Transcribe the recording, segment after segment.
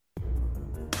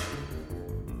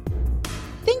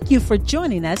Thank you for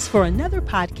joining us for another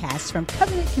podcast from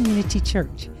Covenant Community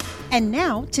Church. And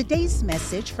now, today's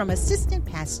message from Assistant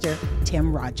Pastor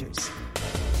Tim Rogers.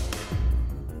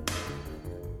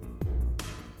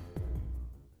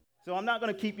 So I'm not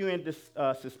going to keep you in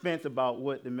suspense about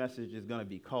what the message is going to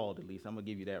be called, at least. I'm going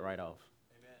to give you that right off.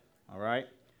 Amen. All right?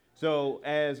 So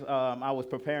as I was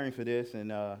preparing for this and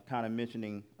kind of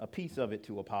mentioning a piece of it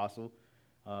to Apostle,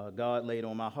 God laid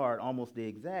on my heart almost the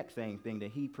exact same thing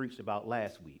that he preached about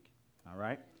last week. All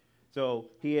right? So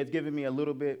he has given me a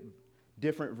little bit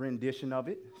different rendition of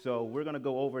it. So we're going to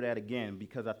go over that again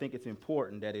because I think it's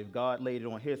important that if God laid it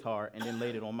on his heart and then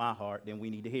laid it on my heart, then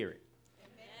we need to hear it.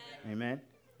 Amen. Amen.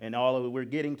 And all of it we're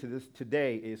getting to this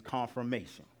today is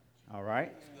confirmation. All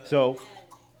right? So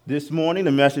this morning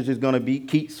the message is going to be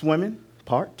Keep Swimming,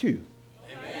 Part 2.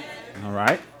 Amen. All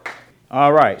right?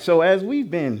 All right. So as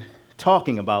we've been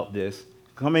talking about this,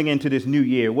 coming into this new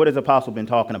year, what has Apostle been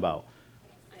talking about?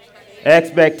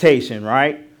 Expectation,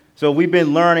 right? So we've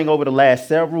been learning over the last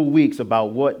several weeks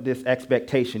about what this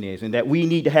expectation is and that we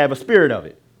need to have a spirit of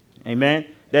it. Amen?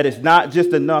 That it's not just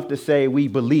enough to say we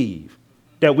believe,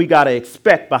 that we got to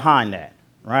expect behind that,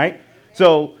 right?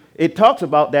 So it talks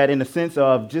about that in the sense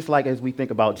of just like as we think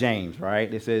about James,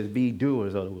 right? It says, be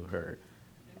doers of the word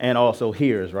and also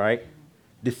hearers, right?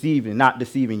 Not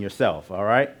deceiving yourself, all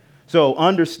right? So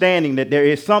understanding that there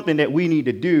is something that we need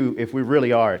to do if we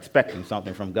really are expecting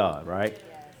something from God, right?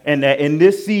 Yes. And that in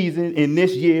this season, in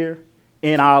this year,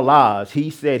 in our lives, he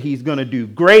said he's going to do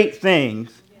great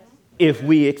things if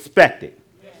we expect it.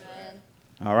 Yes.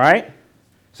 All right?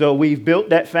 So we've built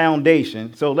that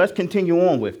foundation. So let's continue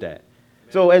on with that.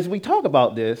 So as we talk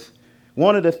about this,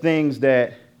 one of the things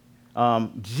that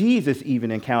Jesus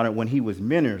even encountered when he was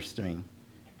ministering,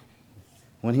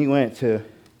 when he went to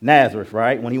Nazareth,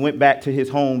 right? When he went back to his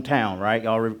hometown, right?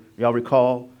 Y'all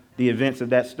recall the events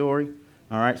of that story?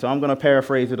 All right, so I'm going to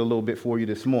paraphrase it a little bit for you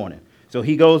this morning. So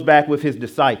he goes back with his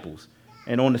disciples,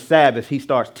 and on the Sabbath, he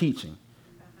starts teaching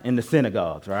in the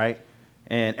synagogues, right?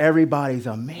 And everybody's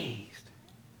amazed.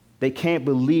 They can't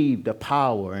believe the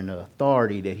power and the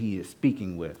authority that he is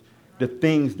speaking with, the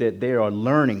things that they are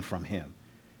learning from him.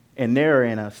 And they're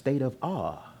in a state of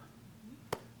awe,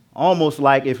 almost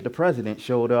like if the president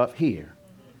showed up here.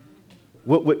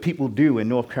 What would people do in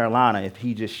North Carolina if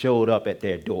he just showed up at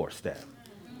their doorstep?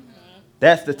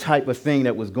 That's the type of thing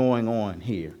that was going on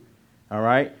here, all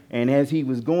right? And as he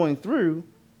was going through,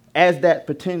 as that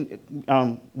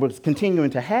was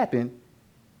continuing to happen,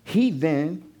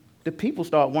 the people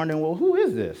start wondering, well, who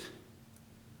is this?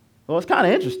 Well, it's kind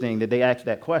of interesting that they asked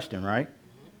that question, right?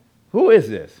 Who is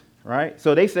this, right?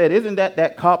 So they said, isn't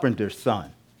that carpenter's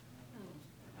son?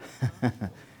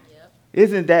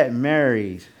 Isn't that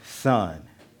Mary's son?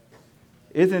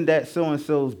 Isn't that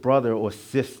so-and-so's brother or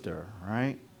sister,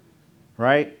 right?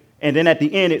 Right? And then at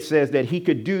the end it says that he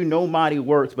could do no mighty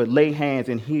works but lay hands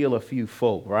and heal a few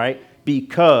folk, right?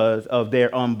 Because of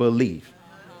their unbelief.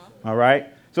 All right?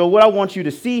 So what I want you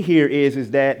to see here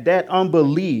is that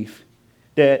unbelief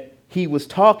that he was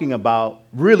talking about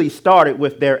really started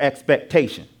with their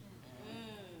expectation.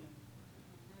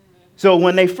 So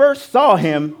when they first saw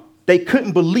him, they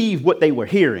couldn't believe what they were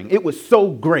hearing. It was so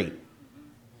great.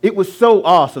 It was so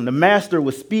awesome. The master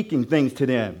was speaking things to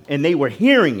them, and they were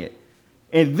hearing it.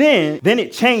 And then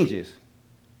it changes.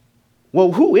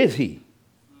 Well, who is he?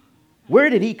 Where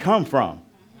did he come from?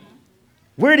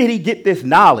 Where did he get this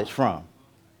knowledge from?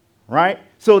 Right?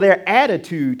 So their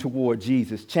attitude toward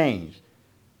Jesus changed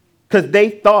because they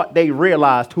thought they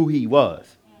realized who he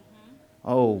was.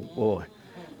 Oh, boy.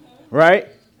 Right?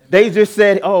 They just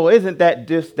said, oh, isn't that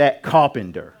just that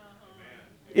carpenter?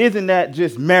 Isn't that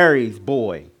just Mary's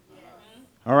boy?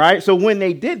 All right. So when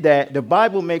they did that, the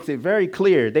Bible makes it very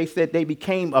clear. They said they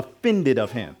became offended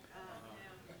of him.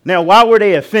 Now, why were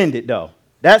they offended, though?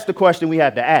 That's the question we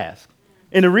have to ask.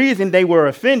 And the reason they were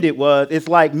offended was it's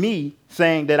like me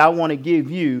saying that I want to give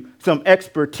you some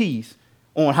expertise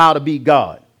on how to be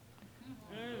God.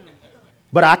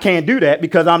 But I can't do that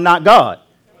because I'm not God.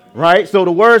 Right? So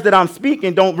the words that I'm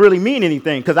speaking don't really mean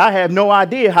anything because I have no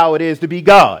idea how it is to be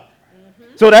God.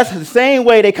 So that's the same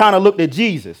way they kind of looked at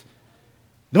Jesus.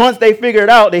 Once they figured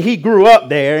out that he grew up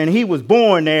there and he was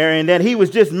born there and that he was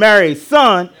just Mary's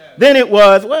son, then it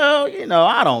was, well,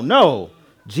 I don't know.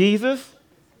 Jesus,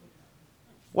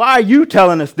 why are you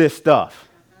telling us this stuff?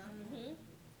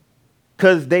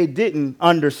 Because they didn't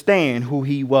understand who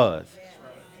he was.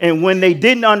 And when they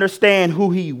didn't understand who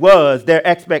he was, their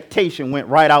expectation went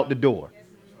right out the door.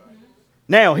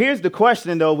 Now, here's the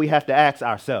question, though, we have to ask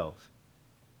ourselves.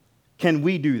 Can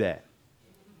we do that?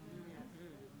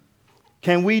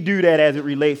 Can we do that as it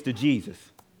relates to Jesus?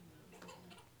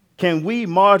 can we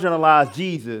marginalize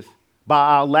Jesus by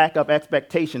our lack of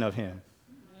expectation of him?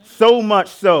 So much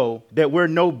so that we're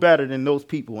no better than those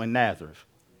people in Nazareth.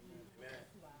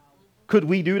 Could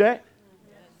we do that?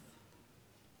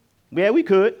 Yeah, we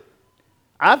could.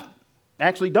 I've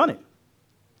actually done it.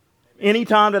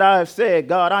 Anytime that I have said,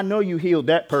 God, I know you healed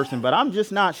that person, but I'm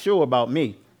just not sure about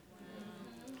me.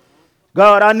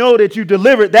 God, I know that you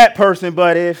delivered that person,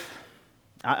 but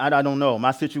I don't know.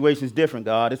 My situation is different,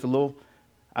 God.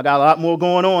 I got a lot more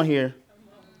going on here.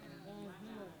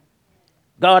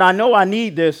 God, I know I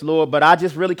need this, Lord, but I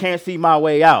just really can't see my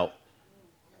way out.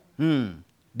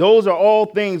 Those are all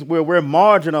things where we're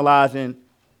marginalizing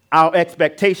our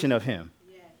expectation of him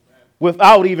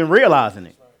without even realizing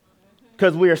it.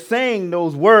 Because we are saying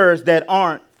those words that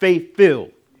aren't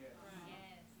faith-filled.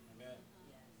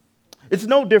 It's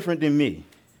no different than me.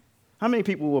 How many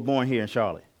people were born here in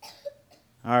Charlotte?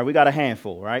 All right, we got a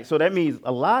handful, right? So that means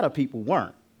a lot of people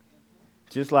weren't,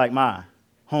 just like my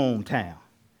hometown.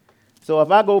 So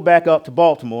if I go back up to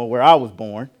Baltimore, where I was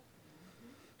born,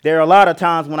 there are a lot of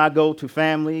times when I go to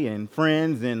family and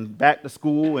friends and back to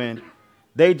school, and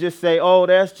they just say, oh,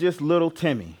 that's just little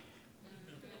Timmy,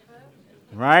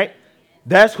 right?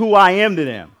 That's who I am to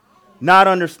them, not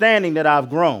understanding that I've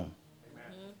grown,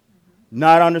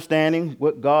 not understanding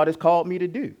what God has called me to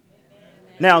do.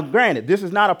 Now, granted, this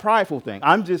is not a prideful thing.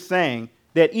 I'm just saying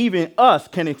that even us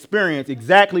can experience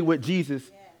exactly what Jesus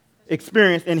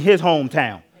experienced in his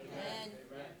hometown.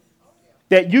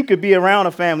 That you could be around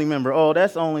a family member. Oh,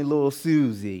 that's only little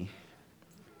Susie.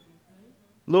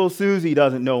 Little Susie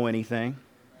doesn't know anything.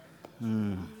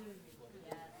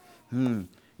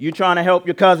 You trying to help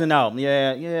your cousin out.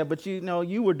 Yeah, but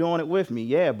you were doing it with me.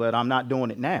 Yeah, but I'm not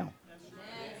doing it now.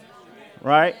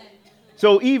 Right?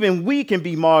 So even we can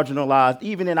be marginalized,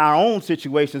 even in our own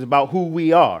situations about who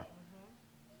we are.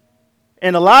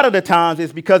 And a lot of the times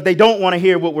it's because they don't want to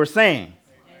hear what we're saying.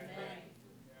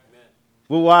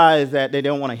 Well, why is that they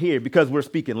don't want to hear? Because we're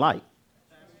speaking light.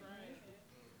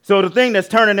 So the thing that's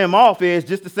turning them off is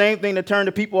just the same thing that turned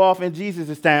the people off in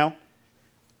Jesus' town,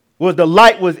 was the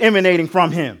light was emanating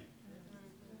from him.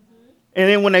 And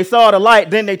then when they saw the light,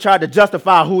 then they tried to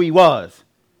justify who he was.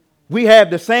 We have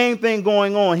the same thing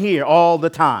going on here all the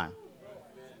time.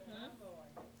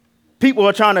 People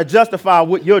are trying to justify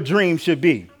what your dream should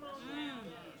be.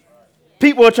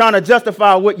 People are trying to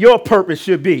justify what your purpose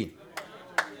should be.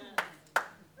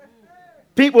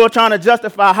 People are trying to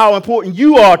justify how important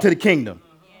you are to the kingdom.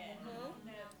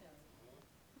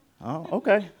 Oh,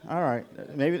 okay. All right.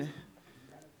 Maybe.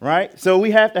 Right? So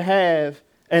we have to have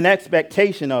an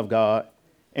expectation of God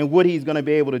and what he's going to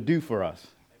be able to do for us.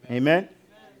 Amen?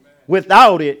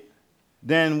 Without it,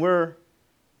 then we're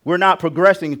not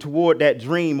progressing toward that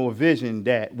dream or vision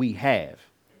that we have.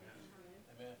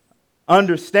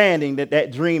 Understanding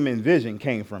that dream and vision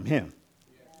came from him.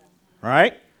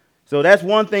 Right? So that's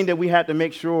one thing that we have to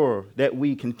make sure that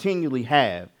we continually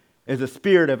have is a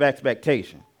spirit of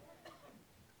expectation.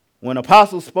 When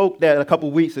Apostle spoke that a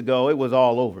couple weeks ago, it was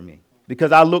all over me.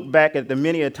 Because I look back at the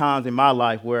many a times in my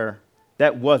life where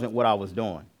that wasn't what I was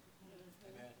doing.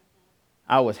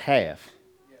 I was half.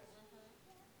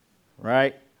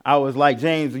 Right? I was like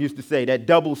James used to say, that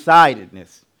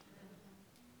double-sidedness.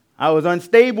 I was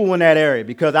unstable in that area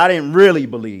because I didn't really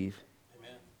believe.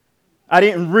 I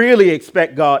didn't really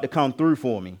expect God to come through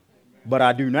for me, but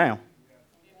I do now.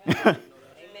 Amen.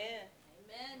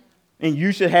 And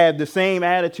you should have the same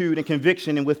attitude and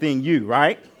conviction within you,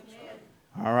 right?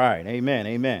 Amen. All right. Amen.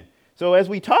 Amen. So as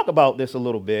we talk about this a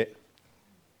little bit,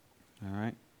 all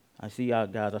right, I see y'all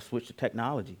guys, I switched to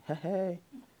technology. Hey.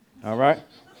 All right.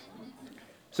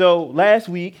 So last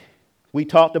week we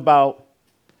talked about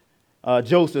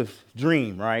Joseph's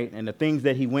dream, right? And the things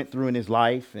that he went through in his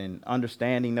life and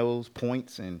understanding those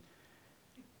points. And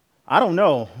I don't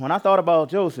know, when I thought about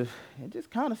Joseph, it just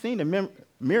kind of seemed to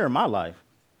mirror my life.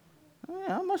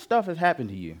 How much stuff has happened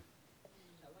to you?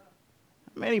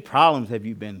 How many problems have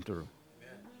you been through?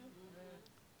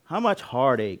 How much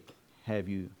heartache have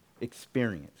you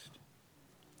experienced?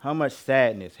 How much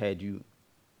sadness had you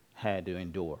had to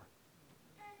endure?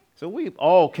 So we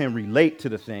all can relate to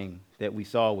the thing that we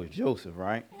saw with Joseph,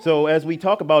 right? So as we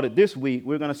talk about it this week,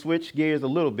 we're going to switch gears a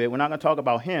little bit. We're not going to talk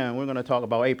about him. We're going to talk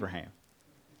about Abraham.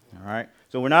 All right?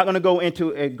 So we're not going to go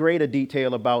into a greater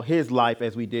detail about his life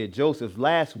as we did Joseph's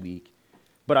last week.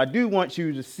 But I do want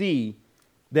you to see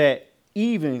that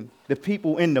even the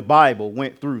people in the Bible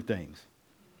went through things.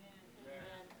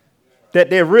 That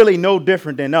they're really no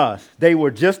different than us. They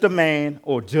were just a man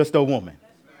or just a woman.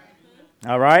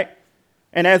 All right?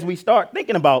 And as we start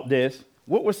thinking about this,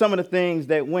 what were some of the things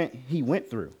that he went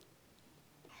through?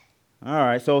 All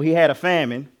right, so he had a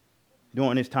famine.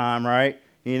 during this time, right?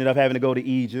 He ended up having to go to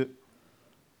Egypt.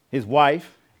 His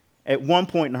wife, at one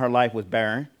point in her life, was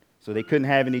barren, so they couldn't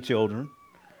have any children,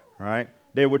 right?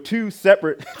 There were two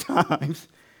separate times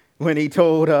when he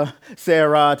told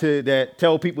Sarah to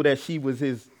tell people that she was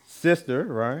his sister,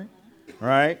 right?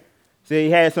 Right? So he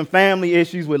had some family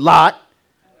issues with Lot,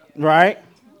 right?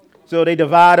 So they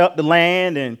divide up the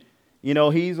land, and,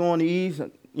 he's on the east,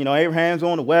 Abraham's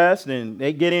on the west, and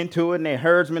they get into it, and their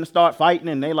herdsmen start fighting,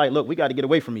 and they like, look, we got to get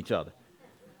away from each other,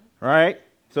 right?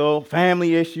 So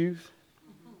family issues.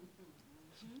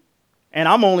 And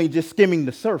I'm only just skimming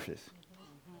the surface.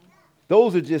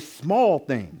 Those are just small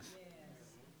things.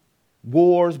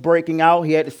 Wars breaking out.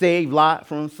 He had to save Lot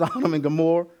from Sodom and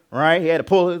Gomorrah, right? He had to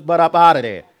pull his butt up out of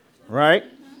there, right?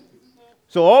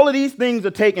 So all of these things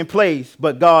are taking place,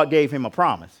 but God gave him a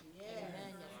promise.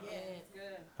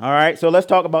 All right, so let's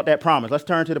talk about that promise. Let's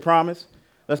turn to the promise.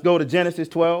 Let's go to Genesis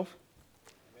 12.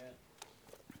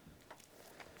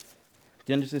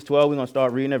 Genesis 12, we're going to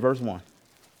start reading at verse 1.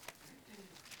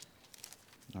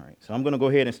 All right, so I'm going to go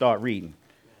ahead and start reading.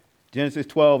 Genesis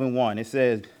 12 and 1, it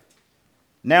says,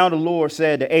 now the Lord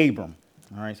said to Abram,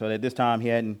 all right, so at this time he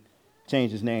hadn't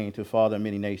changed his name to father of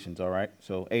many nations, all right,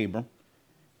 so Abram,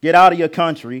 get out of your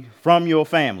country, from your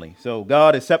family. So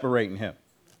God is separating him,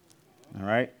 all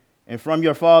right, and from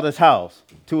your father's house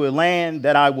to a land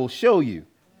that I will show you.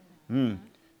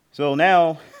 So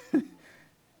now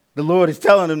the Lord is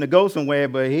telling him to go somewhere,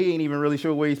 but he ain't even really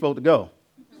sure where he's supposed to go.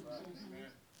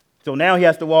 So now he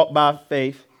has to walk by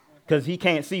faith because he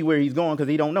can't see where he's going because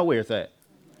he don't know where it's at.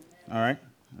 All right.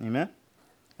 Amen.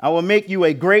 I will make you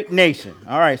a great nation.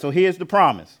 All right. So here's the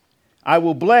promise. I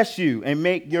will bless you and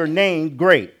make your name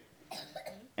great,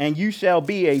 and you shall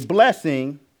be a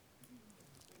blessing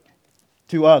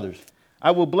to others.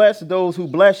 I will bless those who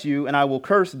bless you, and I will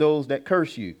curse those that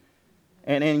curse you.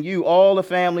 And in you all the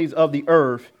families of the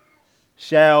earth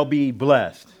shall be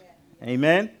blessed.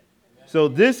 Amen. So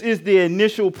this is the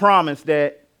initial promise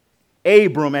that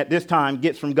Abram at this time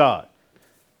gets from God.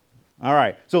 All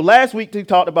right. So last week we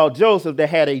talked about Joseph that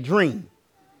had a dream.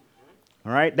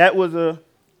 All right. That was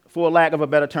for lack of a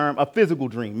better term, a physical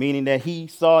dream, meaning that he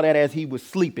saw that as he was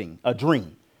sleeping, a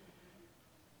dream.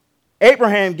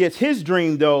 Abraham gets his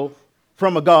dream, though,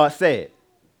 from a God said.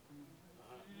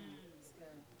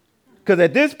 Because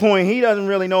at this point, he doesn't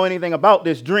really know anything about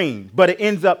this dream, but it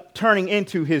ends up turning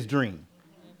into his dream.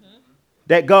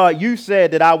 That God, you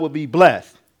said that I will be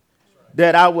blessed,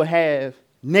 that I will have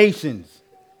nations.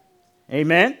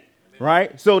 Amen?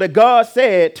 Right? So the God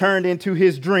said turned into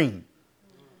his dream.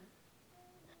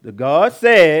 The God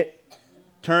said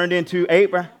turned into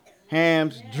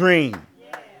Abraham's dream.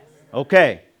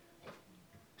 Okay.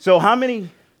 So how many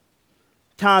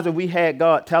times have we had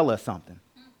God tell us something?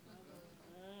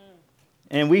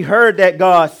 And we heard that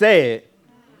God said,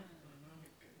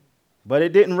 but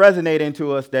it didn't resonate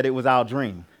into us that it was our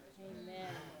dream. Amen.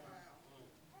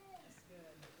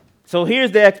 So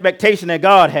here's the expectation that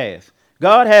God has.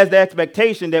 God has the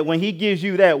expectation that when he gives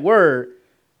you that word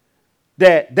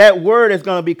that word is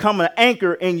going to become an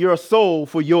anchor in your soul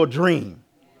for your dream.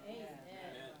 Amen.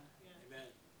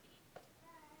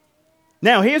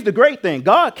 Now, here's the great thing.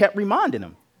 God kept reminding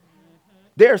him.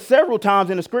 There are several times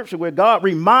in the scripture where God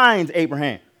reminds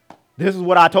Abraham, this is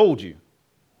what I told you.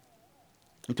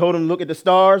 He told him to look at the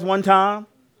stars one time,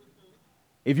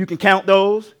 if you can count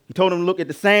those. He told him to look at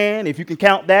the sand, if you can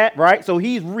count that, right? So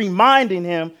he's reminding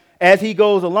him as he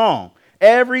goes along.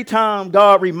 Every time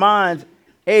God reminds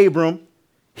Abram,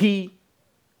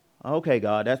 okay,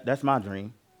 God, that's my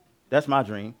dream. That's my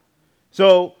dream.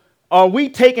 So are we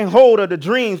taking hold of the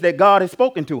dreams that God has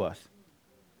spoken to us?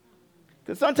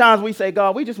 Because sometimes we say,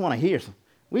 God, we just want to hear some.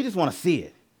 We just want to see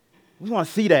it. We want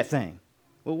to see that thing.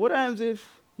 Well, what happens if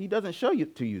he doesn't show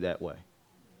it to you that way?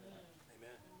 Amen.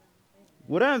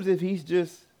 What happens if he's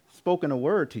just spoken a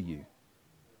word to you?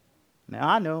 Now,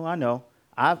 I know.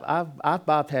 I've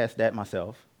bypassed that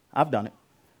myself. I've done it.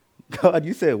 God,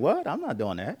 you said what? I'm not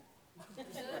doing that.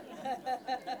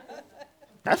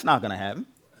 That's not going to happen.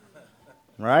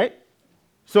 Right?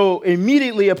 So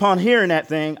immediately upon hearing that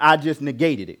thing, I just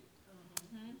negated it.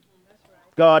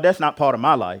 God, that's not part of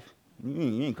my life.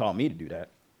 You ain't called me to do that.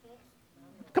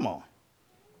 Come on.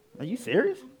 Are you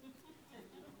serious?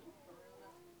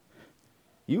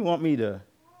 You want me to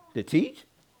teach?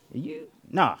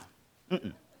 Nah.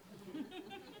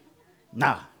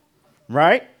 Nah.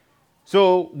 Right?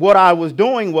 So what I was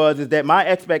doing is that my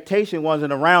expectation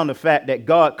wasn't around the fact that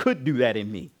God could do that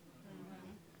in me.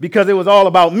 Because it was all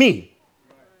about me.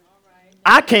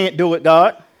 I can't do it,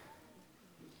 God.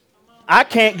 I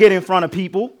can't get in front of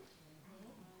people.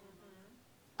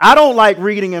 I don't like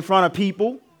reading in front of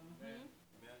people.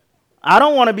 I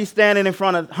don't want to be standing in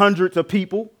front of hundreds of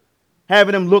people,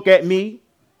 having them look at me,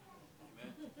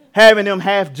 having them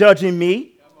half judging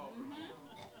me,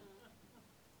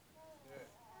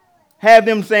 have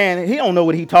them saying, he don't know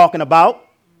what he's talking about.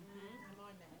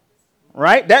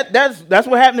 Right? That's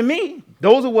what happened to me.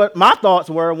 Those are what my thoughts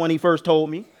were when he first told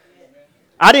me.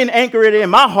 I didn't anchor it in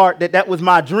my heart that was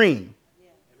my dream.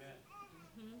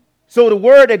 So the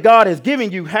word that God has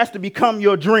given you has to become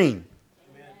your dream.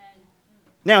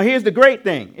 Now, here's the great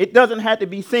thing. It doesn't have to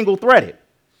be single-threaded.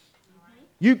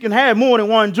 You can have more than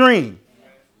one dream.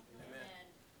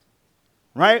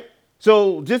 Right?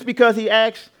 So just because he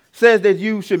says that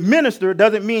you should minister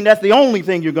doesn't mean that's the only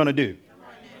thing you're going to do.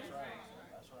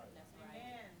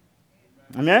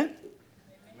 Amen?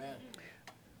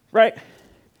 Right?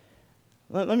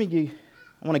 I want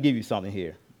to give you something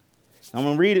here. I'm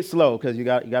going to read it slow because you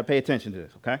got to pay attention to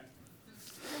this, okay?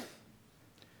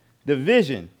 The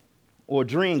vision or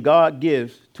dream God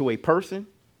gives to a person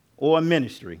or a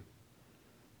ministry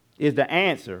is the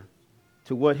answer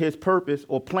to what his purpose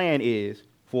or plan is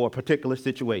for a particular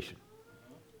situation.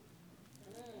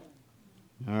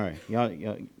 All right.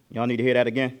 Y'all need to hear that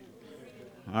again?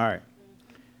 All right.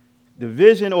 The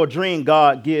vision or dream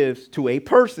God gives to a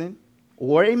person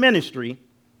or a ministry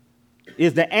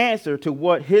is the answer to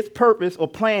what his purpose or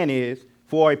plan is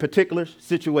for a particular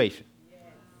situation.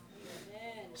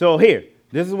 So here,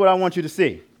 this is what I want you to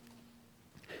see.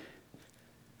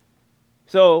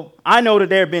 So I know that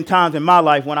there have been times in my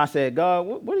life when I said, God,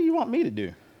 what do you want me to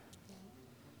do?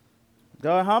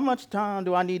 God, how much time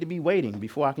do I need to be waiting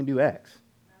before I can do X?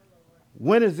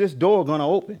 When is this door going to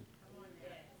open?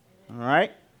 All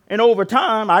right. And over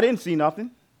time, I didn't see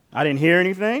nothing. I didn't hear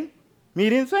anything. He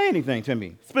didn't say anything to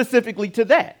me, specifically to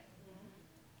that.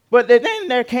 But then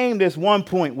there came this one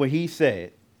point where he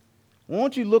said,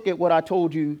 won't you look at what I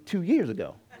told you 2 years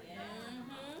ago?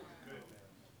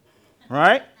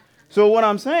 Right? So what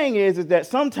I'm saying is that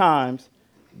sometimes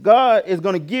God is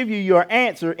going to give you your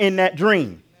answer in that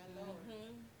dream.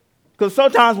 Because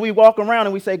sometimes we walk around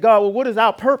and we say, God, well, what is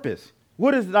our purpose?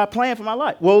 What is our plan for my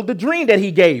life? Well, the dream that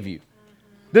he gave you.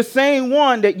 The same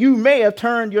one that you may have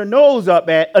turned your nose up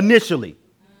at initially.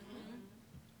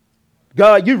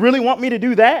 God, you really want me to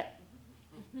do that?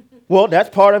 Well, that's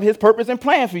part of his purpose and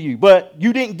plan for you. But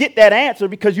you didn't get that answer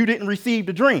because you didn't receive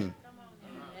the dream.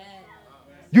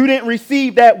 You didn't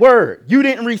receive that word. You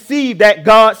didn't receive that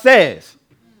God says.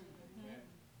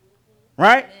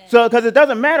 Right? So, because it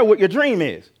doesn't matter what your dream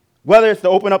is. Whether it's to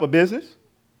open up a business,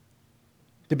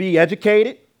 to be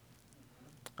educated,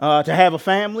 to have a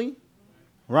family,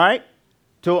 right?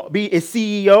 To be a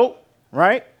CEO,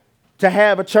 right? To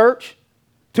have a church,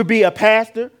 to be a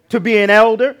pastor, to be an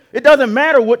elder. It doesn't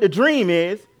matter what the dream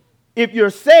is. If you're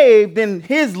saved, then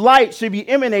his light should be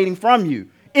emanating from you.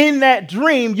 In that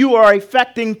dream, you are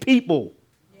affecting people.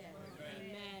 Yes.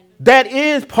 That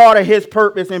is part of his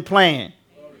purpose and plan.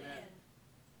 Amen.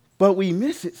 But we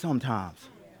miss it sometimes.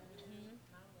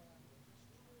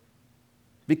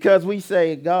 Because we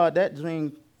say, God, that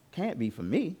dream can't be for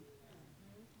me.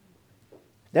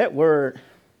 That word,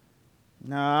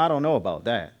 I don't know about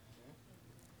that.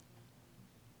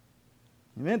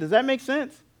 Amen. Does that make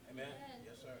sense? Amen.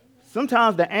 Yes, sir.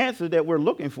 Sometimes the answer that we're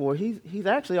looking for, he's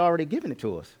actually already given it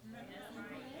to us.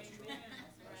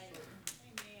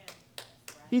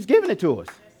 He's given it to us.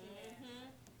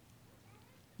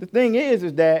 The thing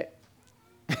is that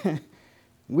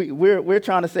we're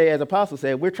trying to say, as Apostle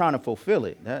said, we're trying to fulfill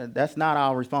it. That's not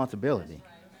our responsibility.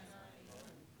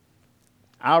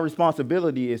 Our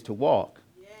responsibility is to walk,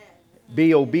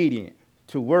 be obedient,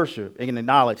 to worship, and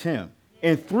acknowledge him.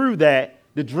 And through that,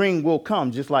 the dream will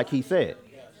come just like he said.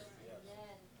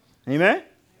 Amen?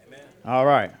 Amen. All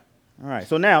right.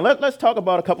 So now let's talk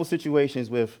about a couple situations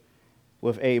with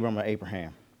Abram or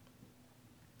Abraham.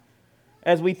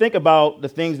 As we think about the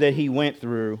things that he went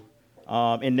through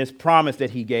in this promise that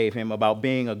he gave him about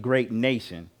being a great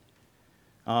nation,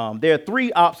 there are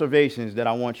three observations that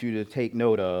I want you to take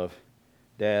note of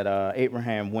that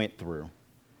Abraham went through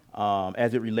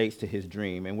as it relates to his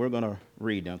dream. And we're going to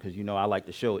read them because, I like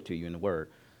to show it to you in the Word.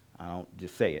 I don't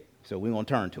just say it. So we're going to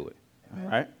turn to it. All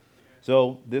right?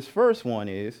 So this first one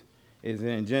is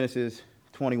in Genesis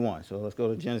 21. So let's go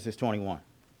to Genesis 21.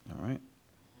 All right?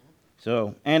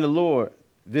 So, and the Lord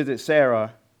visited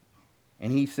Sarah,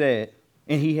 and he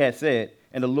had said,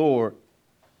 and the Lord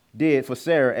did for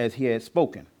Sarah as he had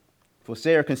spoken. For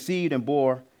Sarah conceived and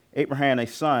bore Abraham a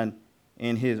son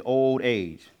in his old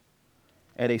age,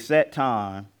 at a set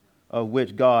time of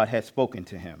which God had spoken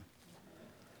to him.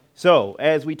 So,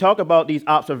 as we talk about these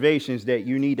observations that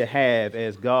you need to have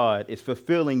as God is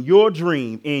fulfilling your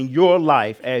dream in your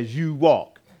life as you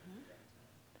walk,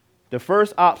 The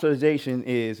first observation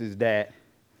is that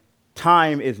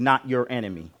time is not your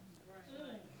enemy.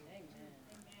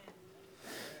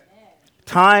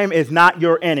 Time is not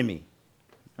your enemy.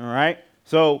 All right?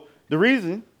 So the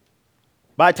reason,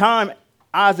 by the time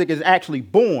Isaac is actually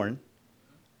born,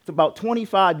 it's about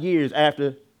 25 years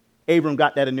after Abram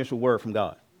got that initial word from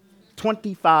God.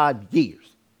 25 years.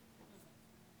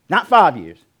 Not 5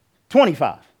 years,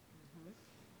 25.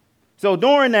 So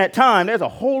during that time, there's a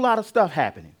whole lot of stuff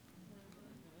happening.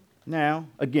 Now,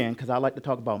 again, because I like to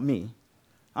talk about me,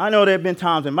 I know there have been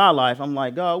times in my life I'm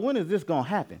like, God, when is this going to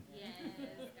happen? Yes.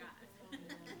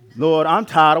 Lord, I'm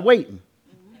tired of waiting.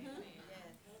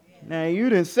 Now, you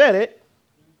didn't said it.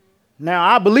 Now,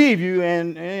 I believe you,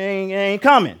 and it ain't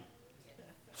coming.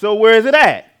 So where is it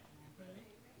at?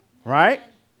 Right?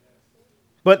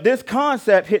 But this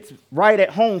concept hits right at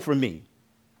home for me,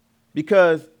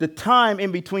 because the time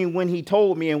in between when he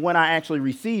told me and when I actually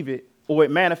receive it or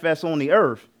it manifests on the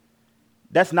earth,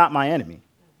 that's not my enemy,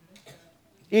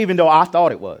 even though I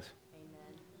thought it was.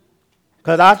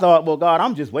 Because I thought, well, God,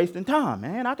 I'm just wasting time,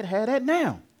 man. I could have that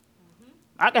now.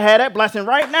 I could have that blessing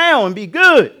right now and be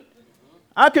good.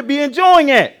 I could be enjoying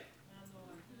it.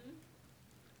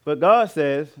 But God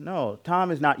says, no, time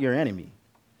is not your enemy.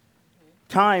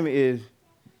 Time is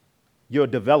your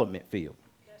development field.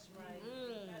 That's right.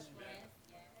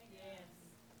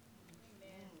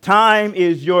 Time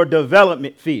is your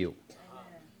development field.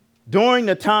 During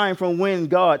the time from when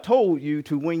God told you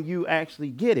to when you actually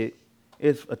get it,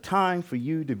 it's a time for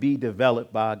you to be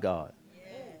developed by God.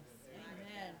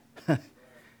 Yes.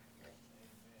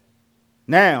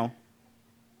 Now,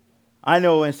 I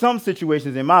know in some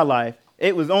situations in my life,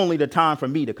 it was only the time for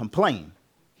me to complain.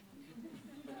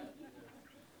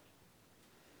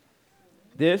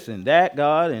 This and that,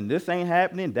 God, and this ain't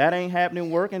happening, that ain't happening,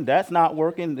 working, that's not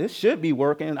working, this should be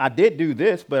working. I did do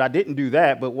this, but I didn't do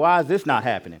that, but why is this not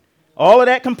happening? All of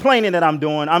that complaining that I'm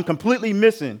doing, I'm completely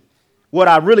missing what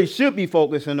I really should be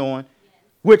focusing on,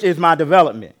 which is my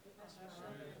development.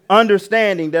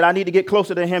 Understanding that I need to get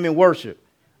closer to him in worship.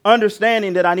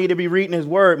 Understanding that I need to be reading his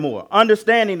word more.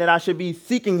 Understanding that I should be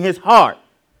seeking his heart.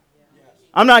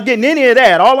 I'm not getting any of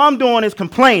that. All I'm doing is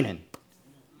complaining.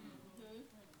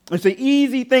 It's an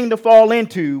easy thing to fall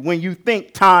into when you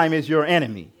think time is your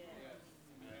enemy.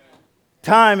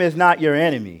 Time is not your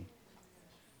enemy.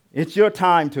 It's your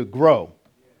time to grow.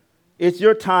 It's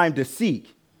your time to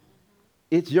seek.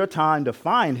 It's your time to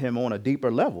find him on a deeper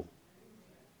level.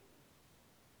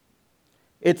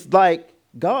 It's like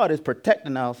God is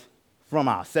protecting us from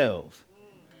ourselves.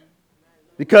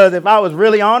 Because if I was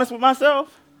really honest with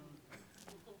myself,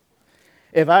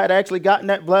 if I had actually gotten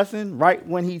that blessing right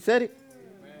when he said it,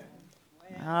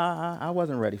 I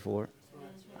wasn't ready for it.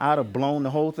 I'd have blown the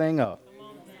whole thing up.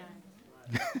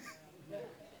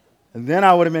 And then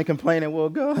I would have been complaining, well,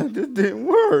 God, this didn't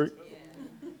work.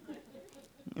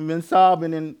 And been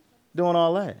sobbing and doing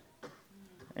all that.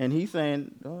 And he's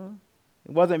saying,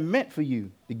 it wasn't meant for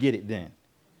you to get it then.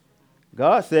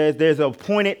 God says there's an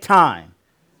appointed time.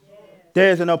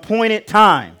 There's an appointed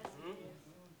time.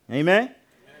 Amen?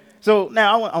 So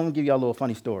now I'm going to give you a little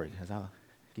funny story, because I'll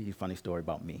give you a funny story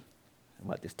about me,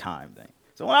 about this time thing.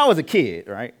 So when I was a kid,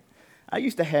 right, I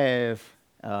used to have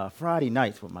Friday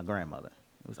nights with my grandmother.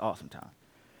 It was an awesome time.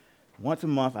 Once a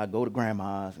month, I'd go to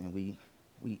grandma's, and we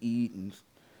eat and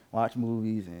watch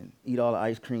movies and eat all the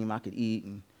ice cream I could eat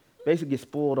and basically get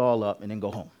spoiled all up and then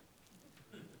go home.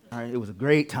 All right, it was a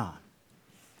great time.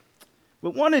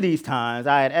 But one of these times,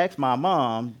 I had asked my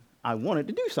mom I wanted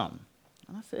to do something.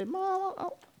 And I said, Mom,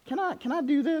 can I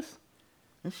do this?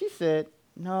 And she said,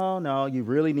 no, you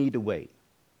really need to wait.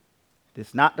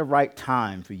 It's not the right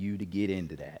time for you to get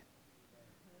into that.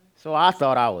 So I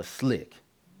thought I was slick.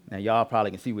 Now, y'all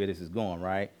probably can see where this is going,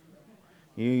 right?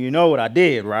 You know what I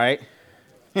did, right?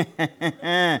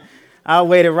 I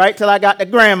waited right till I got to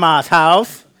grandma's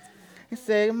house and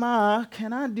said, Ma,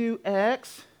 can I do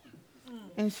X?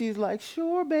 And she's like,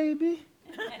 sure, baby,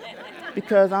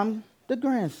 because I'm the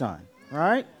grandson,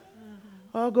 right?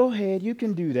 Oh, go ahead, you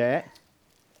can do that.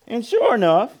 And sure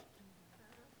enough,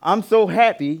 I'm so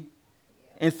happy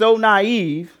and so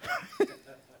naive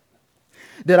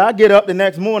that I get up the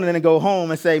next morning and go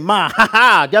home and say, Ma,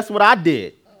 guess what I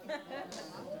did?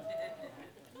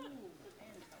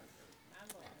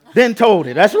 Then told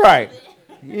it, that's right.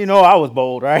 You know I was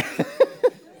bold, right?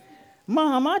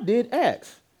 Mom, I did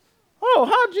X. Oh,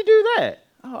 how'd you do that?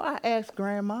 Oh, I asked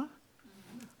Grandma.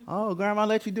 Oh, Grandma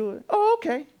let you do it? Oh,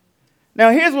 okay.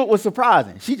 Now, here's what was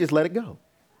surprising. She just let it go.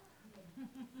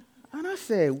 And I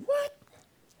said, what?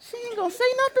 She ain't going to say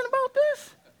nothing about this?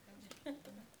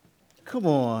 Come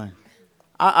on.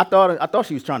 I thought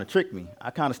she was trying to trick me.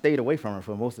 I kind of stayed away from her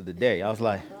for most of the day. I was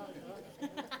like,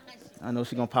 I know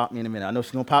she's going to pop me in a minute. I know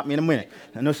she's going to pop me in a minute.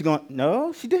 I know she's going to.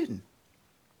 No, she didn't.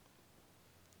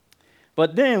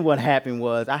 But then what happened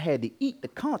was I had to eat the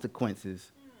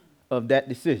consequences of that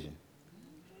decision.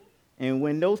 And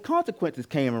when those consequences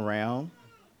came around,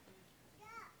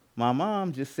 my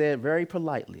mom just said very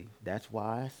politely, that's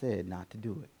why I said not to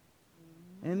do it.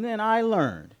 And then I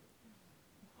learned,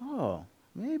 oh,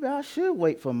 maybe I should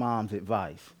wait for mom's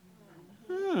advice.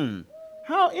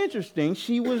 How interesting,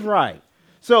 she was right.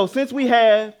 So since we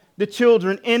have the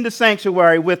children in the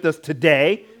sanctuary with us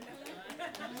today,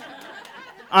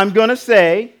 I'm going to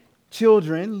say,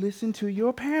 children, listen to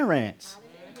your parents.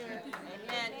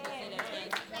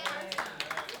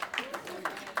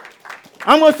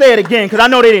 I'm going to say it again because I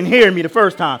know they didn't hear me the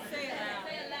first time.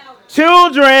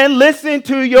 Children, listen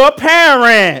to your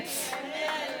parents.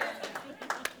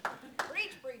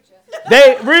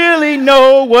 They really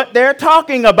know what they're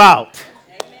talking about.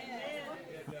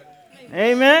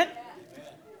 Amen.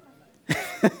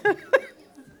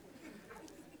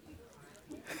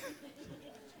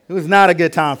 It was not a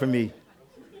good time for me.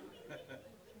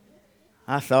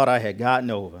 I thought I had gotten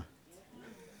over.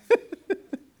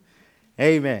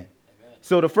 Amen.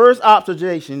 So the first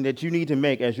observation that you need to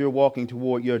make as you're walking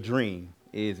toward your dream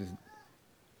is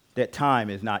that time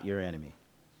is not your enemy.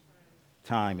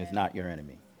 Time is not your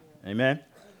enemy. Amen?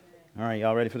 All right,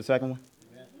 y'all ready for the second one?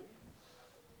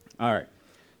 All right.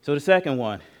 So the second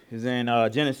one is in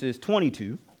Genesis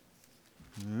 22.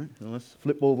 All right, so let's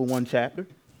flip over one chapter.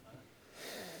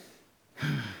 All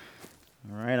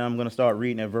right, I'm going to start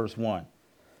reading at verse 1.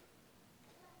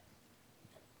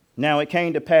 Now it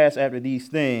came to pass after these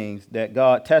things that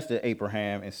God tested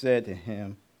Abraham and said to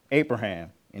him,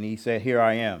 Abraham, and he said, here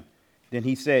I am. Then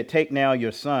he said, take now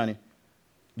your son,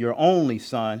 your only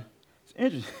son. It's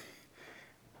interesting.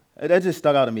 That just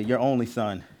stuck out to me, your only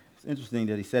son. It's interesting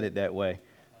that he said it that way.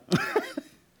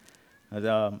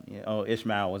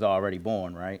 Ishmael was already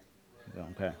born, right?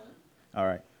 Okay. All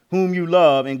right. Whom you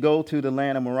love, and go to the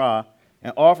land of Moriah,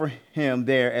 and offer him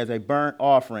there as a burnt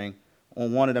offering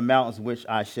on one of the mountains which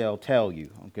I shall tell you.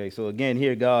 Okay, so again,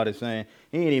 here God is saying,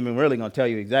 he ain't even really going to tell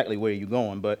you exactly where you're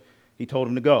going, but he told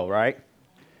him to go, right?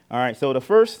 All right, so the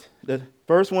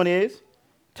first one is,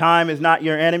 time is not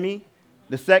your enemy.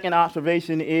 The second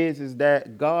observation is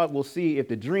that God will see if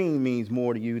the dream means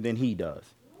more to you than he does.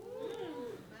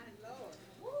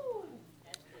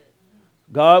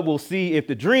 God will see if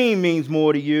the dream means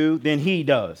more to you than he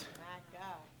does.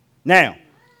 Now,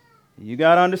 you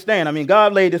got to understand, I mean,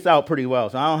 God laid this out pretty well,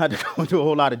 so I don't have to go into a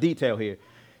whole lot of detail here.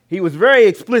 He was very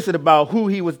explicit about who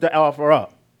he was to offer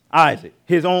up, Isaac,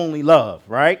 his only love,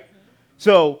 right?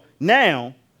 So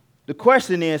now the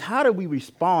question is, how do we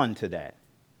respond to that?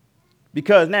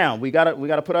 Because now we got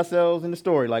to put ourselves in the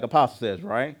story like Apostle says,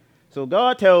 right? So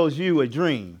God tells you a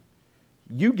dream.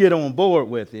 You get on board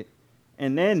with it.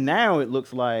 And then now it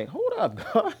looks like, hold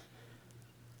up, God.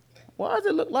 Why does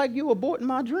it look like you aborting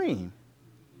my dream?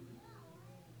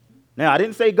 Now, I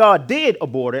didn't say God did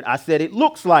abort it. I said it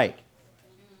looks like.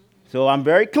 So I'm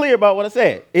very clear about what I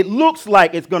said. It looks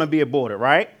like it's going to be aborted,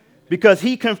 right? Because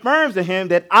he confirms to him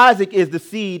that Isaac is the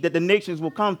seed that the nations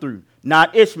will come through,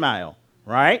 not Ishmael,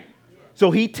 right? So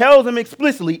he tells him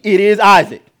explicitly, it is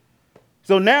Isaac.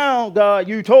 So now, God,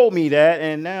 you told me that,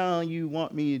 and now you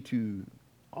want me to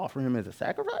offer him as a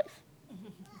sacrifice?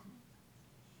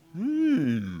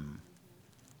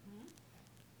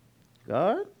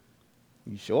 God,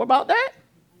 you sure about that?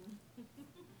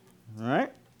 All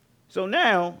right. So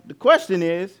now the question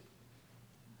is,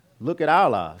 look at our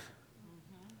lives.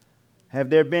 Have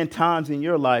there been times in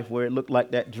your life where it looked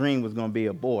like that dream was going to be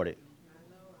aborted?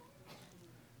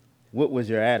 What was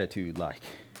your attitude like?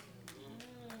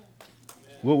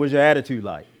 What was your attitude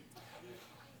like?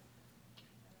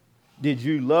 Did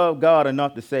you love God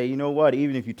enough to say, you know what,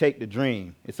 even if you take the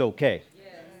dream, it's okay?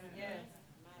 Yes.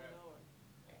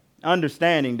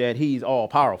 Understanding that he's all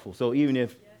powerful. So even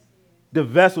if the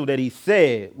vessel that he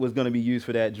said was going to be used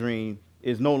for that dream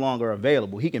is no longer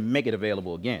available, he can make it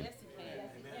available again. Yes,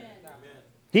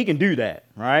 he can do that,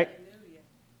 right?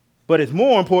 But it's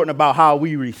more important about how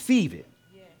we receive it.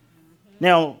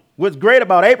 Now, what's great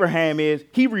about Abraham is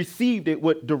he received it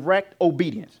with direct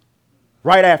obedience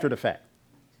right after the fact.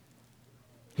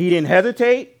 He didn't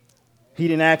hesitate. He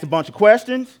didn't ask a bunch of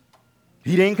questions.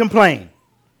 He didn't complain.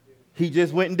 He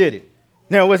just went and did it.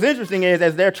 Now, what's interesting is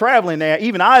as they're traveling there,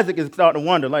 even Isaac is starting to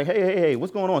wonder, like, hey,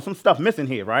 what's going on? Some stuff missing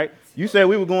here, right? You said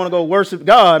we were going to go worship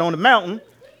God on the mountain,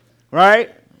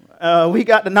 right? We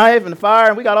got the knife and the fire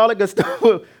and we got all that good stuff.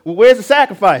 Well, where's the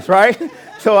sacrifice, right?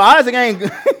 So Isaac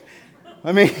ain't...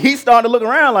 I mean, he's starting to look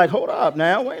around like, hold up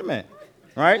now, wait a minute.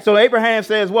 Right? So Abraham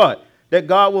says what? That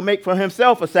God will make for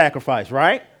himself a sacrifice,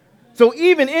 right? So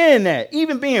even in that,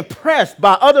 even being pressed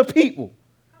by other people,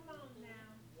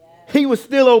 he was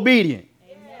still obedient.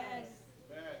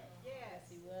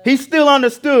 He still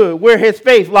understood where his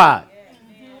faith lied.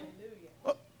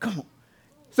 Oh, come on.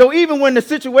 So even when the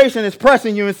situation is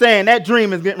pressing you and saying that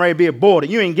dream is getting ready to be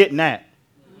aborted, you ain't getting that.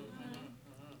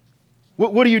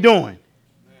 What are you doing?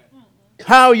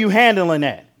 How are you handling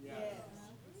that?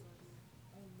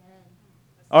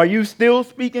 Are you still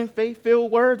speaking faith-filled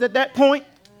words at that point?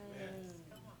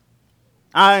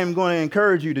 I am going to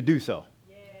encourage you to do so.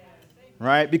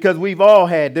 Right? Because we've all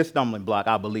had this stumbling block,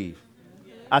 I believe.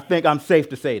 I think I'm safe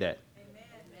to say that.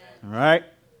 All right?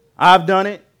 I've done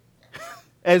it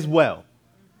as well.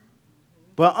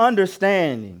 But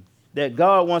understanding that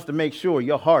God wants to make sure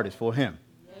your heart is for him.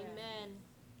 Amen.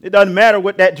 It doesn't matter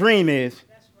what that dream is.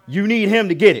 You need him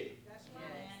to get it.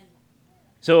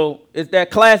 So it's that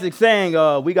classic saying,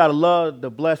 we got to love the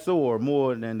blessor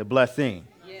more than the blessing.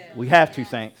 Yeah. We have to,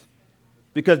 saints.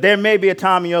 Because there may be a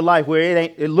time in your life where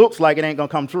it looks like it ain't going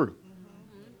to come true.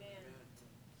 Mm-hmm.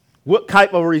 What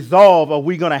type of resolve are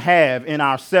we going to have in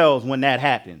ourselves when that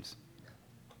happens?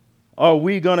 Are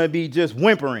we going to be just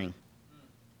whimpering?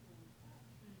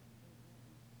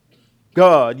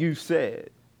 God, you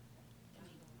said.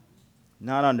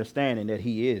 Not understanding that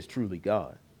he is truly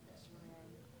God.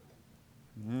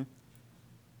 Mm-hmm.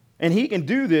 And he can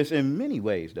do this in many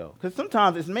ways, though. Because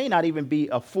sometimes it may not even be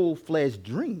a full-fledged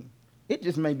dream. It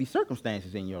just may be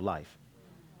circumstances in your life.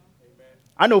 Amen.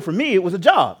 I know for me, it was a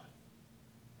job.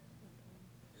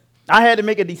 I had to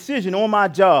make a decision on my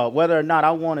job whether or not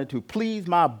I wanted to please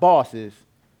my bosses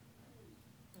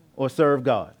or serve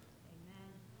God.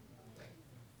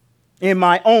 Amen. In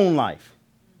my own life.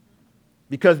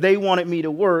 Because they wanted me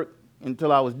to work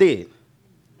until I was dead.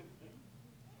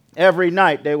 Every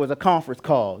night there was a conference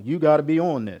call. You got to be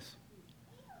on this.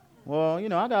 Well,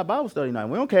 I got Bible study night.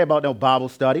 We don't care about no Bible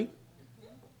study.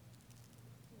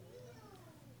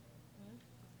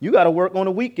 You got to work on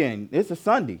the weekend. It's a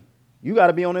Sunday. You got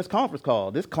to be on this conference call.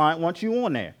 This client wants you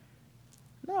on there.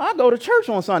 No, I go to church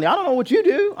on Sunday. I don't know what you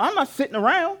do. I'm not sitting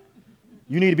around.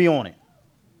 You need to be on it.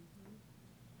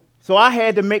 So I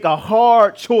had to make a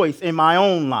hard choice in my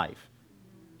own life.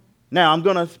 Now, I'm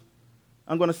going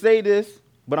to say this,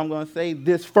 but I'm going to say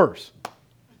this first.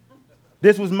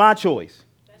 This was my choice.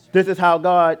 This is how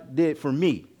God did for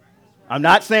me. I'm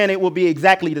not saying it will be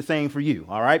exactly the same for you,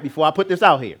 all right, before I put this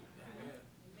out here.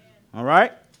 All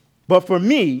right? But for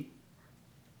me,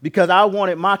 because I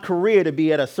wanted my career to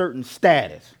be at a certain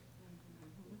status,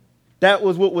 that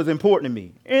was what was important to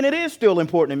me. And it is still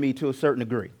important to me to a certain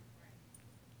degree.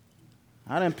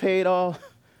 I done paid all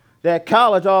that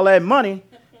college, all that money,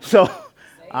 so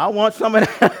I want some of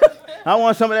that. I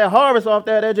want some of that harvest off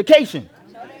that education.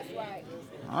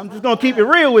 I'm just going to keep it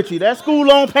real with you. That school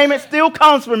loan payment still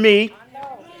comes from me.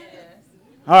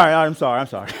 All right, I'm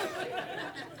sorry.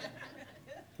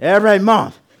 Every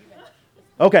month.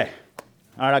 Okay.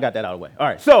 All right, I got that out of the way. All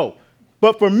right, so,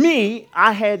 but for me,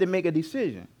 I had to make a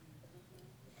decision.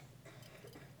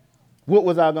 What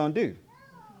was I going to do?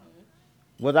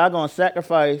 Was I going to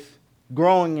sacrifice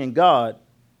growing in God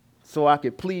so I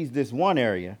could please this one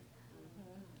area?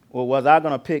 Or was I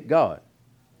going to pick God?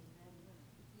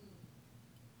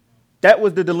 That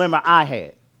was the dilemma I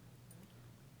had.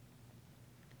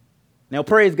 Now,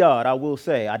 praise God, I will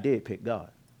say I did pick God.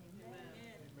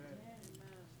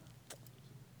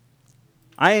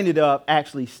 I ended up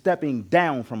actually stepping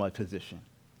down from a position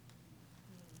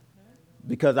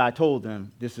because I told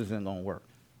them this isn't going to work.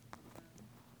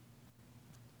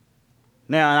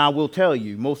 Now, and I will tell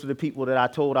you, most of the people that I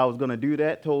told I was going to do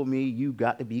that told me, you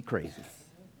got to be crazy.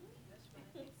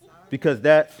 Because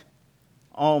that's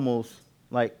almost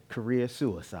like career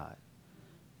suicide.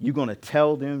 You're going to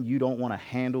tell them you don't want to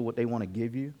handle what they want to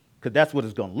give you? Because that's what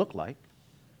it's going to look like.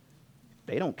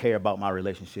 They don't care about my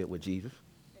relationship with Jesus.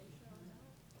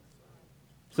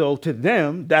 So to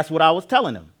them, that's what I was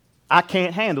telling them. I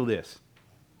can't handle this.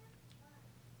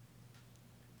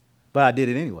 But I did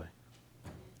it anyway.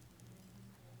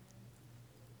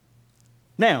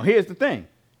 Now, here's the thing.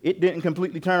 It didn't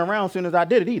completely turn around as soon as I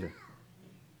did it either.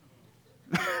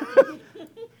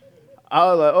 I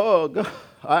was like, oh, God,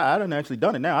 I done actually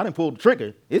done it now. I done pulled the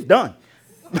trigger. It's done.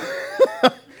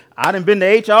 I done been to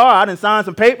HR. I done signed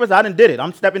some papers. I done did it.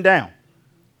 I'm stepping down.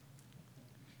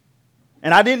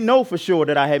 And I didn't know for sure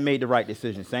that I had made the right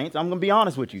decision, saints. I'm going to be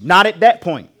honest with you. Not at that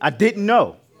point. I didn't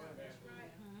know.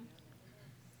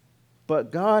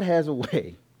 But God has a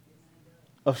way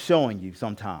of showing you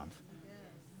sometimes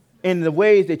in the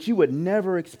ways that you would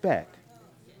never expect.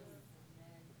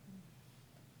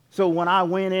 So when I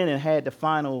went in and had the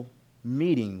final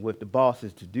meeting with the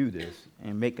bosses to do this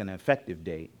and make an effective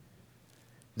date,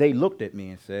 they looked at me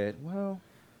and said, well,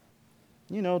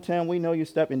 Tim, we know you're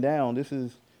stepping down. This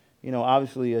is,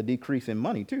 obviously a decrease in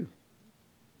money too.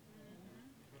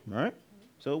 Right?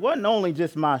 So it wasn't only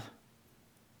just my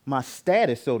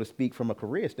status, so to speak, from a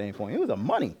career standpoint. It was a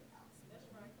money.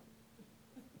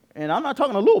 And I'm not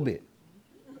talking a little bit.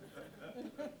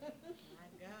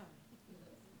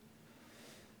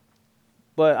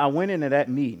 But I went into that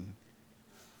meeting,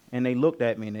 and they looked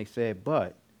at me and they said,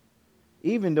 but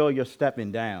even though you're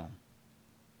stepping down,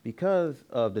 because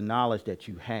of the knowledge that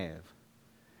you have,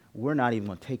 we're not even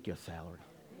going to take your salary.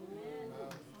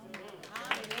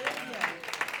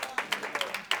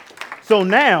 So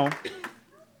now,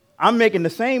 I'm making the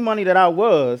same money that I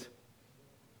was,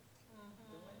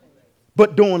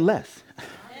 but doing less.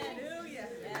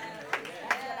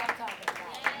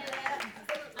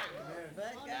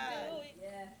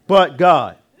 But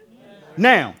God.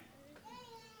 Now,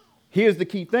 here's the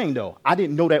key thing, though. I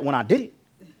didn't know that when I did it.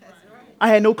 I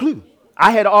had no clue.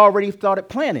 I had already started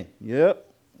planning. Yep,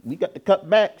 we got to cut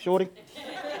back, shorty.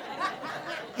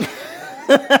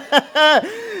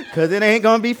 Because it ain't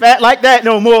going to be fat like that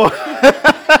no more.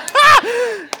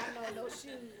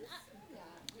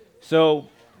 So,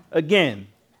 again,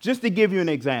 just to give you an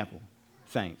example,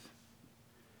 saints,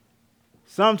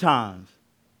 sometimes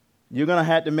you're going to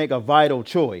have to make a vital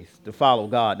choice to follow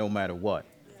God no matter what.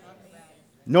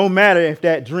 No matter if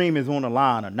that dream is on the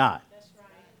line or not.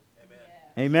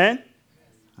 Amen?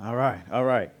 All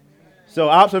right. So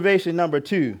observation number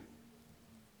 2.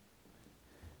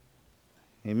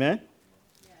 Amen?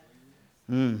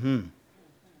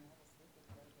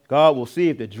 God will see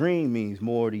if the dream means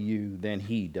more to you than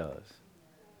he does.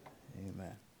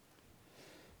 Amen.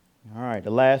 All right,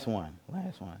 the last one.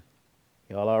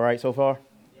 Y'all all right so far?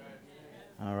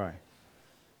 All right.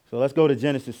 So let's go to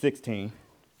Genesis 16.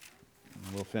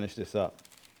 And we'll finish this up.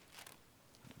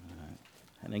 All right.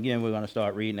 And again, we're going to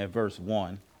start reading at verse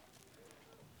 1.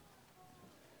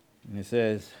 And it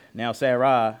says, now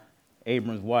Sarai,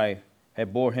 Abram's wife,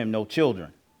 had bore him no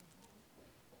children.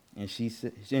 And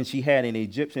she had an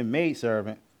Egyptian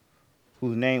maidservant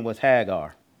whose name was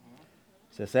Hagar.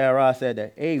 So Sarai said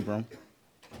to Abram,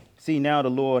 see, now the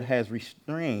Lord has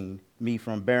restrained me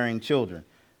from bearing children.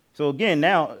 So again,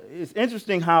 now it's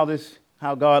interesting how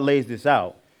God lays this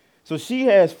out. So she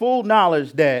has full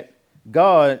knowledge that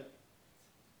God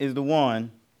is the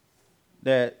one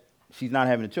that she's not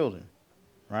having the children,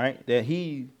 right? That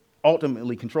he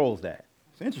ultimately controls that.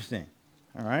 It's interesting.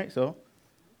 All right, so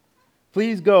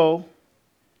please go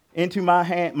into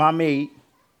my maid,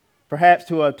 perhaps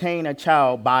to obtain a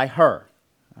child by her.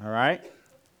 All right.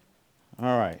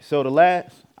 So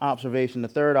the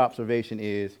third observation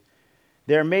is,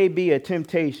 there may be a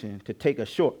temptation to take a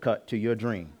shortcut to your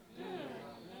dream.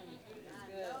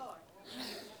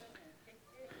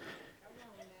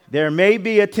 There may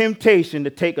be a temptation to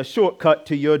take a shortcut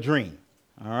to your dream.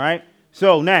 All right?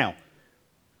 So now,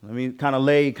 let me kind of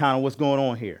lay what's going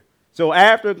on here. So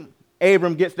after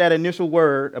Abram gets that initial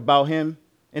word about him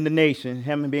in the nation,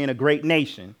 him being a great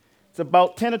nation, it's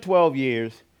about 10 or 12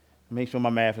 years. Make sure my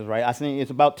math is right. I think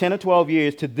it's about 10 or 12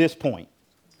 years to this point.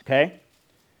 Okay?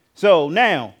 So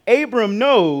now, Abram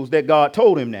knows that God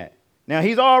told him that. Now,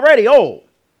 he's already old.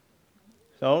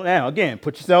 So now, again,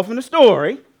 put yourself in the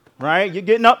story, right? You're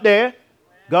getting up there.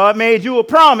 God made you a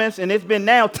promise, and it's been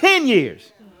now 10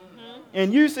 years.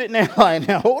 And you sitting there like,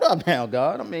 now, hold up now,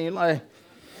 God. I mean, like,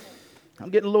 I'm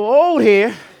getting a little old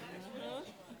here.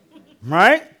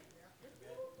 Right?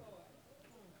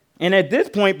 And at this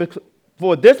point,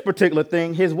 for this particular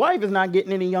thing, his wife is not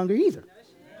getting any younger either.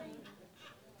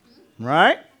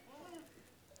 Right?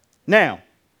 Now,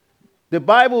 the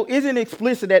Bible isn't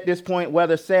explicit at this point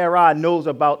whether Sarai knows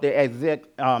about the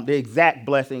exact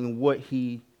blessing, what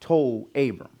he told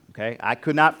Abram. Okay? I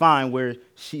could not find where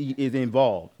she is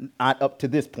involved, not up to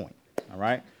this point. All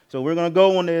right? So we're going to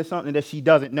go on to something that she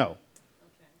doesn't know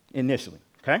initially.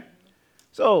 Okay?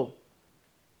 So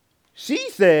she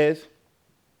says,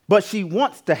 but she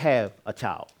wants to have a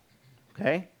child.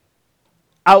 Okay?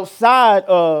 Outside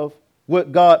of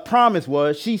what God promised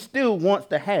was, she still wants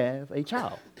to have a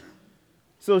child.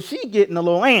 So she getting a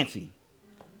little antsy.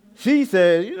 She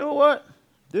says, you know what?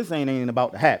 This ain't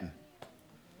about to happen.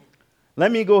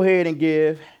 Let me go ahead and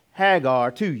give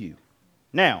Hagar to you.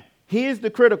 Now, here's the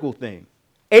critical thing.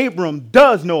 Abram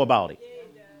does know about it.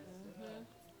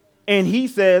 And he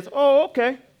says, oh,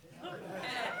 okay.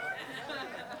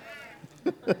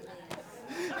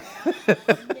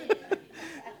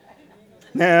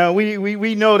 Now,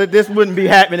 we know that this wouldn't be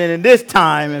happening in this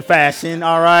time and fashion,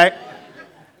 all right?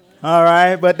 All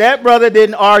right, but that brother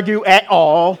didn't argue at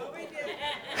all.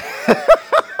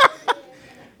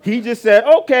 He just said,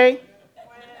 okay.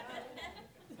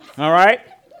 All right.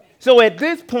 So at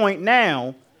this point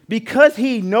now, because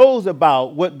he knows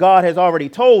about what God has already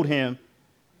told him,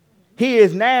 he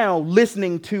is now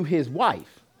listening to his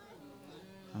wife.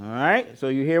 All right. So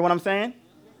you hear what I'm saying?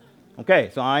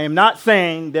 Okay. So I am not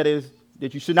saying that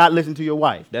you should not listen to your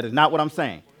wife. That is not what I'm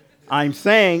saying. I'm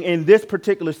saying in this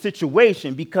particular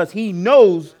situation, because he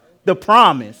knows the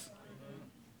promise,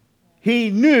 he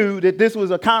knew that this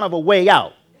was a kind of a way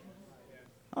out.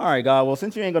 All right, God, well,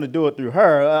 since you ain't going to do it through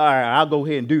her, all right, I'll go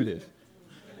ahead and do this.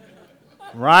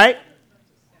 Right?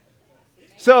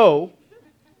 So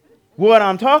what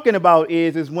I'm talking about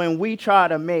is when we try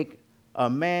to make a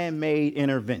man-made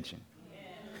intervention.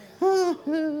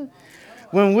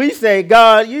 When we say,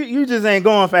 God, you just ain't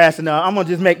going fast enough. I'm going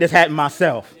to just make this happen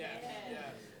myself.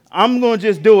 I'm going to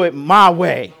just do it my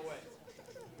way.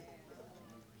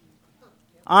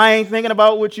 I ain't thinking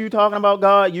about what you talking about,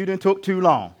 God. You done took too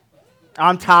long.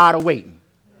 I'm tired of waiting.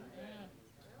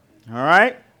 All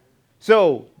right?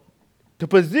 So the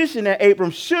position that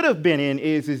Abram should have been in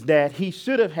is that he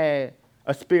should have had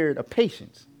a spirit of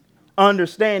patience,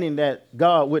 understanding that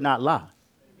God would not lie.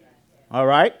 All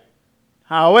right?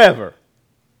 However,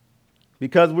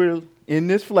 because we're in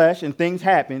this flesh and things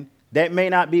happen, that may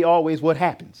not be always what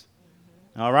happens.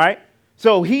 All right?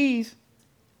 So he's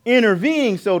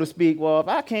intervening, so to speak. Well, if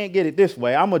I can't get it this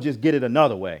way, I'm going to just get it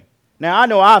another way. Now, I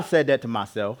know I've said that to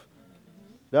myself.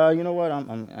 God, you know what? I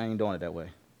ain't doing it that way.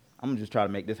 I'm going to just try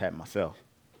to make this happen myself.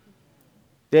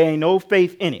 There ain't no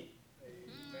faith in it.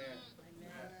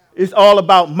 It's all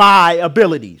about my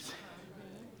abilities,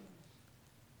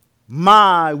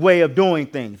 my way of doing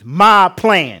things, my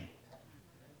plan.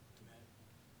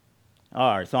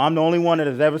 All right, so I'm the only one that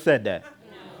has ever said that.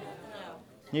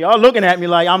 Y'all looking at me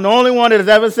like I'm the only one that has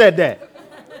ever said that.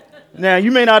 Now,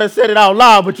 you may not have said it out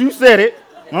loud, but you said it.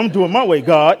 I'm doing my way,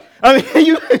 God. I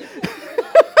mean,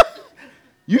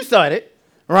 you said it,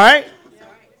 right?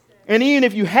 And even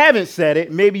if you haven't said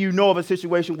it, maybe you know of a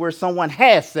situation where someone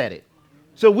has said it.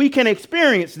 So we can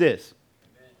experience this.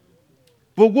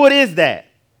 But what is that?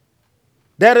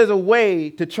 That is a way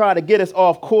to try to get us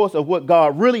off course of what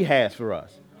God really has for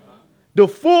us. The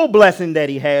full blessing that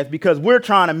he has, because we're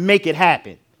trying to make it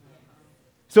happen.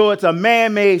 So it's a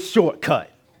man-made shortcut.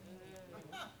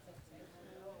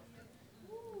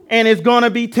 And it's going to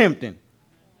be tempting.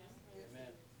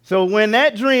 So when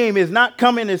that dream is not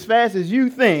coming as fast as you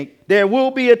think, there will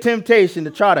be a temptation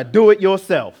to try to do it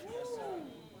yourself.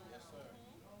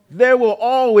 There will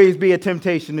always be a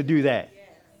temptation to do that.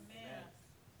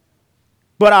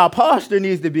 But our posture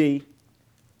needs to be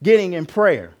getting in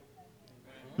prayer.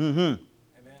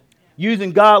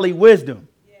 Using godly wisdom,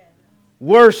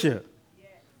 worship,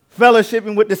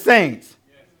 fellowshipping with the saints,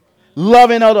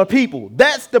 loving other people.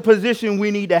 That's the position we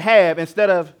need to have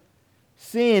instead of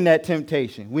seeing that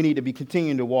temptation. We need to be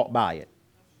continuing to walk by it.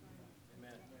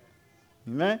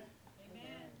 Amen?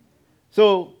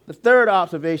 So the third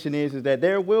observation is that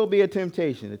there will be a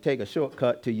temptation to take a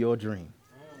shortcut to your dream.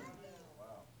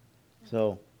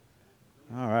 So,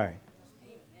 all right.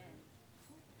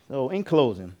 So in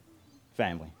closing,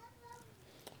 family,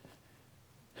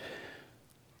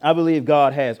 I believe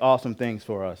God has awesome things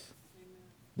for us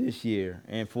this year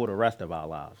and for the rest of our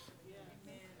lives.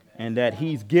 And that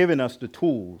he's given us the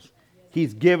tools.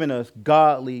 He's given us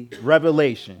godly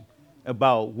revelation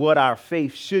about what our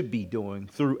faith should be doing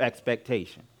through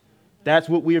expectation. That's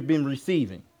what we have been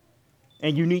receiving.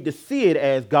 And you need to see it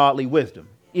as godly wisdom.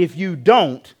 If you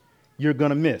don't, you're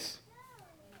going to miss.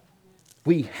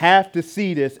 We have to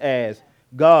see this as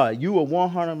God, you are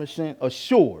 100%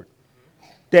 assured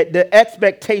that the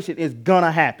expectation is going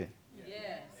to happen.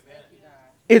 Yes.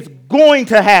 It's going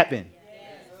to happen.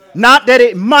 Yes. Not that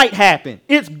it might happen.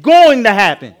 It's going to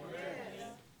happen. Yes.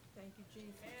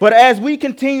 But as we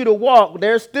continue to walk,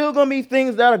 there's still going to be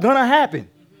things that are going to happen.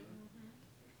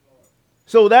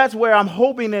 So that's where I'm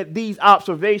hoping that these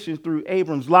observations through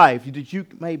Abram's life, that you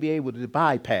may be able to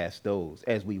bypass those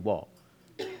as we walk.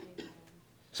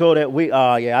 So that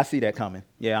I see that coming.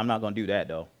 Yeah, I'm not going to do that,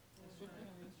 though.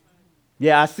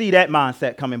 Yeah, I see that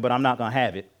mindset coming, but I'm not going to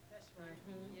have it.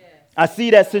 I see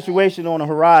that situation on the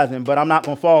horizon, but I'm not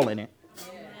going to fall in it.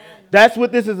 That's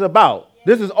what this is about.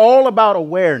 This is all about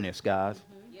awareness, guys.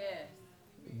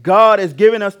 God has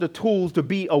given us the tools to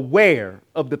be aware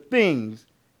of the things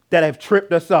that have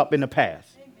tripped us up in the past.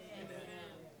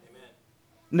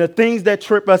 And the things that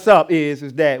trip us up is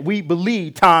that we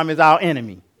believe time is our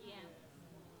enemy.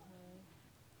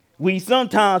 We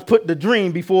sometimes put the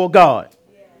dream before God.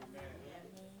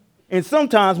 And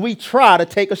sometimes we try to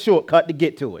take a shortcut to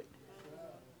get to it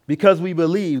because we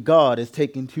believe God is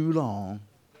taking too long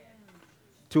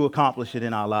to accomplish it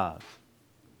in our lives.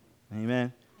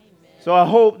 Amen. So I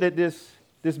hope that this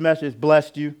message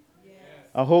blessed you.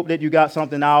 I hope that you got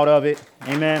something out of it.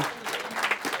 Amen.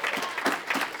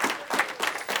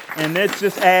 And this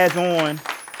just adds on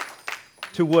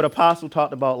to what Apostle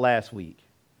talked about last week.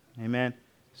 Amen.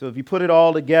 So if you put it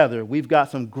all together, we've got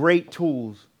some great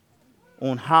tools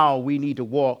on how we need to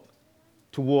walk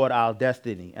toward our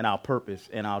destiny and our purpose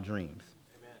and our dreams.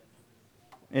 Amen.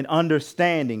 And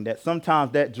understanding that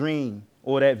sometimes that dream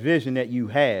or that vision that you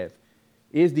have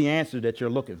is the answer that you're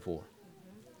looking for.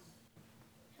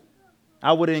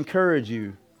 I would encourage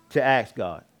you to ask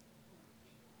God,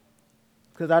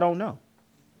 because I don't know.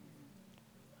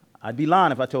 I'd be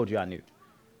lying if I told you I knew.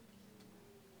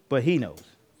 But he knows.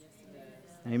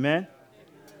 Amen?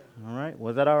 All right.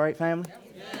 Was that all right, family?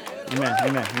 Amen,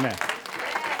 amen, amen.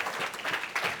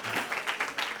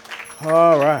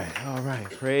 All right.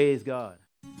 Praise God.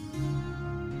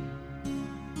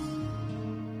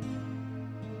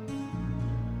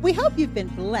 We hope you've been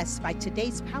blessed by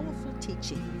today's powerful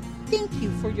teaching. Thank you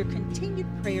for your continued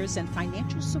prayers and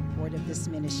financial support of this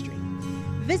ministry.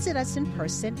 Visit us in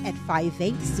person at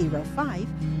 5805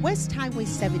 West Highway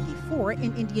 74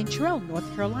 in Indian Trail, North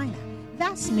Carolina.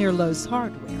 That's near Lowe's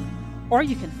Hardware. Or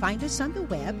you can find us on the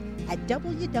web at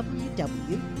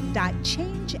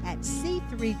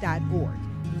www.changeatc3.org.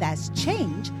 That's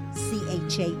change,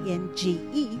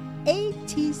 CHANGEATC,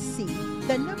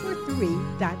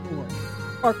 3.org.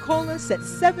 Or call us at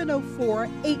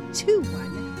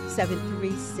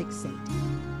 704-821-7368.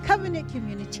 Covenant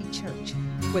Community Church,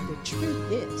 where the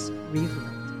truth is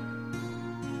revealed.